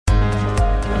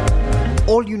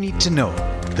all you need to know.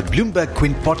 The Bloomberg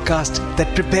Quint podcast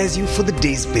that prepares you for the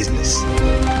day's business.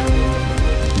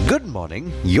 Good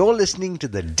morning. You're listening to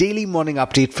the daily morning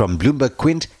update from Bloomberg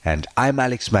Quint, and I'm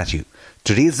Alex Matthew.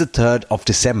 Today is the 3rd of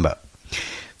December.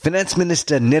 Finance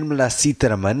Minister Nirmala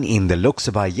Sitharaman in the Lok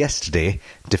Sabha yesterday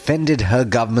defended her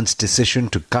government's decision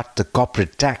to cut the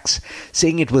corporate tax,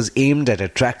 saying it was aimed at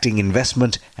attracting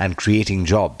investment and creating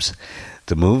jobs.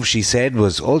 The move, she said,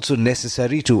 was also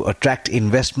necessary to attract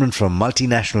investment from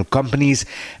multinational companies,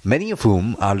 many of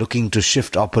whom are looking to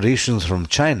shift operations from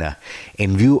China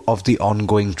in view of the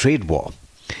ongoing trade war.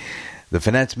 The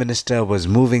Finance Minister was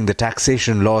moving the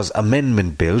Taxation Laws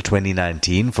Amendment Bill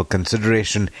 2019 for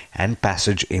consideration and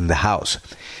passage in the House.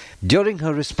 During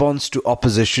her response to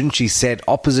opposition, she said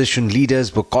opposition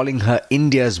leaders were calling her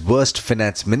India's worst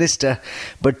finance minister,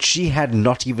 but she had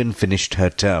not even finished her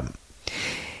term.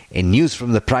 In news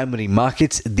from the primary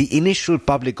markets, the initial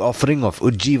public offering of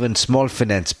Ujjivan Small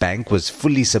Finance Bank was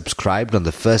fully subscribed on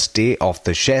the first day of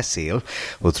the share sale,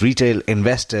 with retail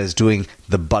investors doing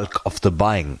the bulk of the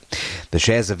buying. The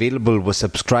shares available were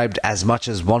subscribed as much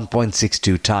as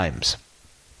 1.62 times.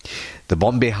 The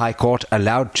Bombay High Court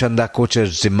allowed Chanda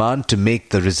Kochar's demand to make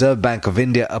the Reserve Bank of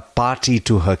India a party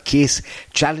to her case,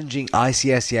 challenging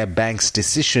ICICI Bank's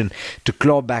decision to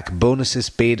claw back bonuses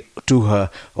paid to her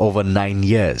over 9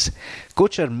 years.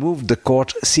 Kochar moved the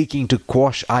court seeking to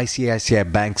quash ICICI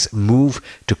Bank's move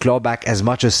to claw back as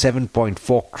much as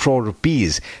 7.4 crore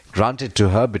rupees granted to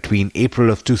her between April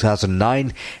of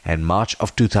 2009 and March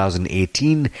of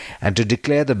 2018, and to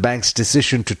declare the bank's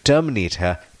decision to terminate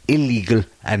her illegal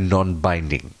and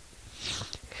non-binding.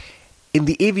 In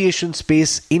the aviation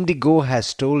space, Indigo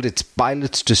has told its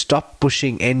pilots to stop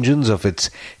pushing engines of its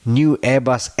new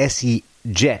Airbus SE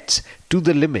jets to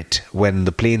the limit when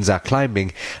the planes are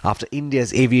climbing, after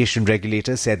India's aviation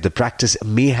regulator said the practice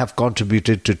may have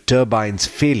contributed to turbines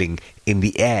failing in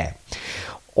the air.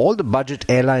 All the budget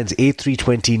airlines'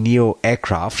 A320neo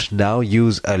aircraft now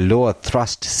use a lower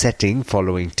thrust setting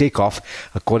following takeoff,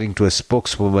 according to a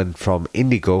spokeswoman from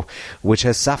Indigo, which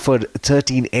has suffered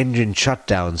 13 engine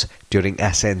shutdowns during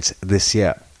ascents this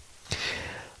year.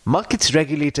 Markets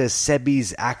regulator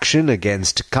SEBI's action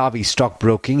against Kavi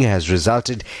stockbroking has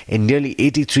resulted in nearly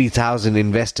 83,000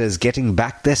 investors getting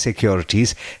back their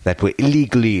securities that were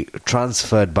illegally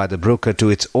transferred by the broker to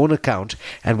its own account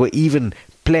and were even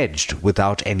pledged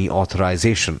without any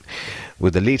authorization.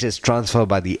 With the latest transfer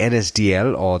by the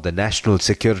NSDL, or the National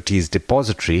Securities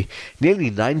Depository,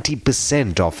 nearly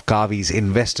 90% of Kavi's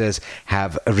investors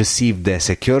have received their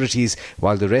securities,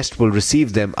 while the rest will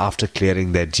receive them after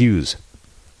clearing their dues.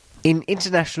 In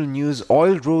international news,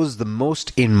 oil rose the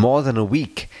most in more than a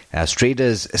week as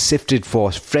traders sifted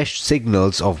for fresh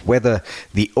signals of whether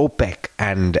the OPEC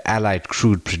and allied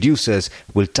crude producers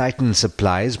will tighten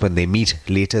supplies when they meet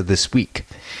later this week.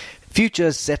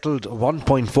 Futures settled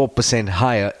 1.4%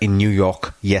 higher in New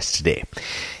York yesterday.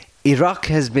 Iraq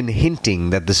has been hinting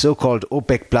that the so-called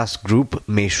OPEC Plus group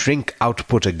may shrink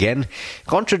output again,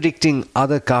 contradicting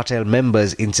other cartel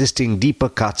members insisting deeper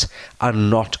cuts are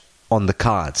not on the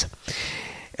cards.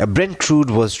 Brent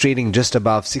crude was trading just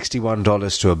above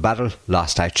 $61 to a barrel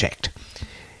last I checked.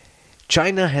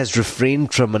 China has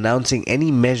refrained from announcing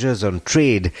any measures on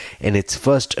trade in its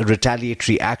first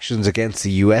retaliatory actions against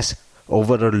the US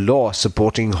over a law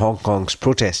supporting Hong Kong's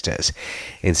protesters.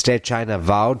 Instead, China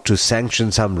vowed to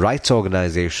sanction some rights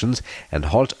organizations and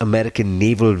halt American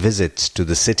naval visits to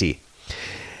the city.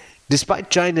 Despite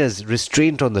China's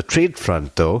restraint on the trade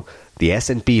front, though, the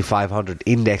S&P 500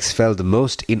 index fell the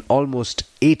most in almost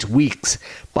 8 weeks,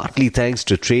 partly thanks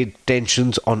to trade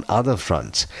tensions on other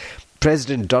fronts.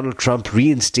 President Donald Trump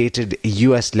reinstated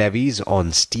U.S. levies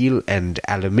on steel and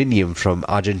aluminium from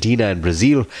Argentina and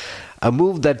Brazil, a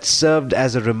move that served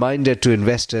as a reminder to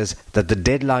investors that the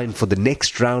deadline for the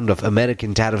next round of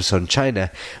American tariffs on China,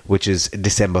 which is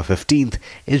December 15th,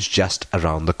 is just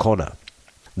around the corner.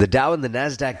 The Dow and the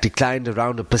Nasdaq declined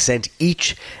around 1%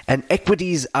 each, and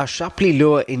equities are sharply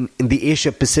lower in the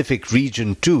Asia-Pacific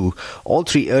region too. All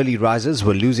three early risers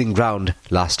were losing ground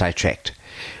last I checked.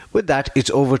 With that, it's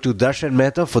over to Darshan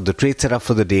Mehta for the trade setup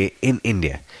for the day in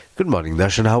India. Good morning,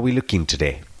 Darshan. How are we looking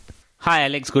today? Hi,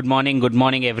 Alex. Good morning. Good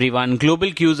morning, everyone.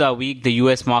 Global cues are weak. The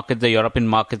US market, the European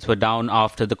markets were down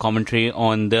after the commentary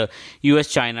on the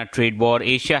US-China trade war.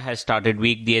 Asia has started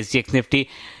weak. The SGX Nifty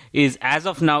is as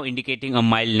of now indicating a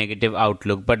mild negative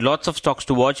outlook. But lots of stocks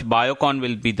to watch. Biocon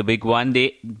will be the big one.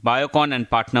 Biocon and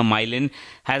partner Mylan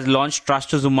has launched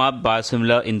trastuzumab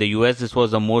biosimilar in the US. This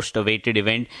was the most awaited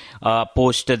event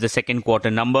post the second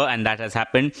quarter number, and that has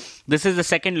happened. This is the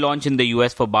second launch in the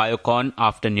US for Biocon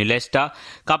after Neulasta.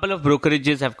 Couple of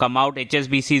brokerages have come out.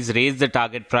 HSBC's raised the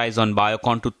target price on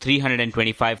Biocon to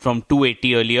 325 from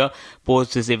 280 earlier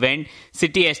post this event.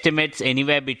 Citi estimates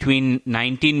anywhere between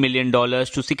 $19 million to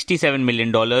 $67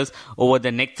 million over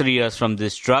the next 3 years from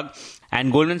this drug.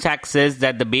 And Goldman Sachs says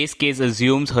that the base case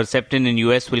assumes Herceptin in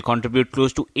US will contribute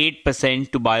close to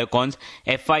 8% to Biocon's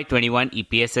FY21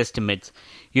 EPS estimates.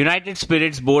 United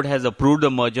Spirits board has approved the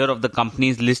merger of the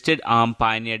company's listed arm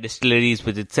Pioneer Distilleries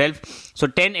with itself. So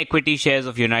 10 equity shares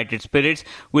of United Spirits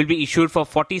will be issued for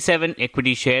 47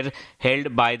 equity shares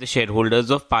held by the shareholders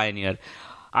of Pioneer.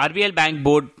 RBL Bank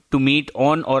board to meet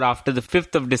on or after the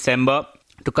 5th of December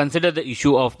to consider the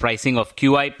issue of pricing of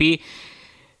QIP.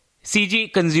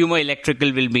 CG Consumer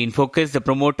Electrical will be in focus. The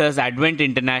promoters Advent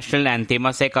International and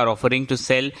Temasek are offering to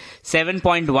sell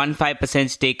 7.15%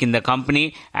 stake in the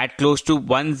company at close to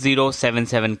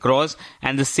 1077 crores,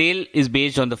 and the sale is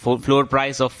based on the floor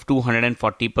price of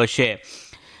 240 per share.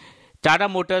 Tata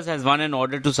Motors has won an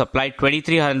order to supply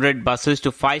 2,300 buses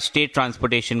to 5 state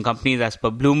transportation companies as per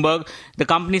Bloomberg. The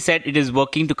company said it is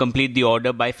working to complete the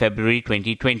order by February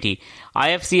 2020.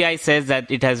 IFCI says that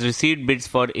it has received bids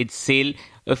for its sale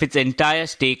of its entire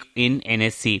stake in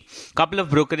NSC. Couple of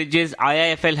brokerages.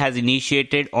 IIFL has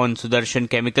initiated on Sudarshan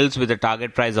Chemicals with a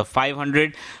target price of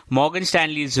 500. Morgan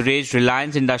Stanley's raised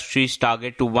Reliance Industries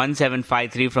target to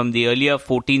 1753 from the earlier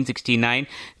 1469.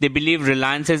 They believe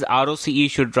Reliance's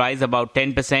ROCE should rise about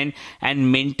 10%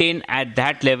 and maintain at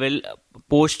that level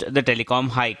post the telecom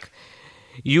hike.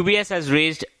 UBS has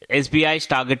raised SBI's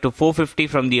target to 450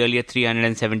 from the earlier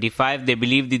 375. They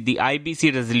believe that the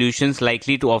IBC resolutions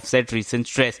likely to offset recent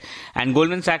stress. And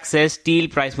Goldman Sachs says steel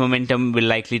price momentum will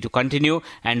likely to continue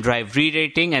and drive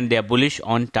re-rating, and they are bullish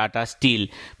on Tata Steel.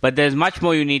 But there's much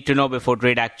more you need to know before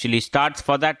trade actually starts.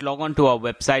 For that, log on to our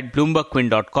website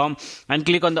bloombergquint.com and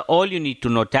click on the All You Need to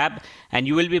Know tab, and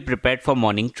you will be prepared for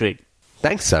morning trade.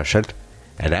 Thanks, Sarshad.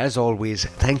 And as always,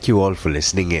 thank you all for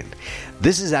listening in.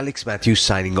 This is Alex Matthews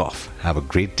signing off. Have a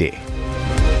great day.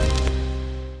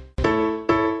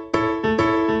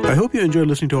 I hope you enjoyed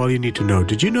listening to All You Need to Know.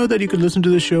 Did you know that you can listen to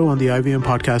the show on the IVM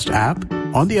Podcast app?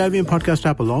 On the IVM Podcast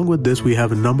app, along with this, we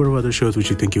have a number of other shows which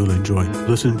you think you'll enjoy.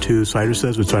 Listen to Cyrus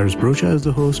Says with Cyrus Brocha as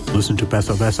the host. Listen to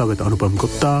Paisa Vaisa with Anupam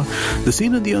Gupta. The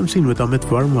Scene and the Unseen with Amit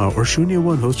Verma. Or Shunya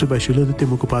One hosted by Shiladitya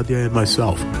Mukhopadhyay and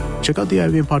myself. Check out the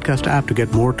IVM Podcast app to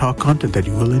get more talk content that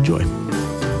you will enjoy.